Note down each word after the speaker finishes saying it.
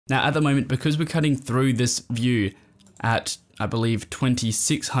Now at the moment, because we're cutting through this view at, I believe,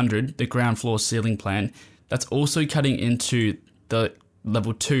 2600, the ground floor ceiling plan, that's also cutting into the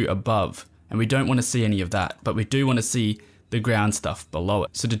level 2 above. And we don't want to see any of that, but we do want to see the ground stuff below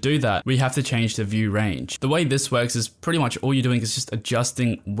it. So to do that, we have to change the view range. The way this works is pretty much all you're doing is just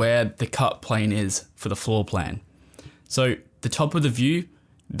adjusting where the cut plane is for the floor plan. So the top of the view,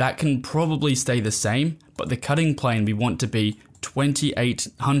 that can probably stay the same, but the cutting plane we want to be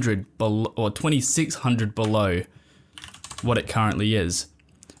 2800 below, or 2600 below what it currently is.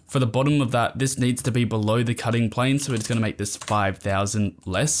 For the bottom of that, this needs to be below the cutting plane, so it's going to make this 5,000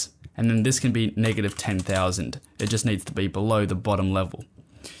 less. And then this can be negative 10,000. It just needs to be below the bottom level.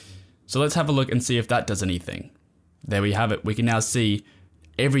 So let's have a look and see if that does anything. There we have it. We can now see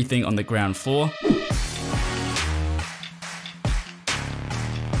everything on the ground floor.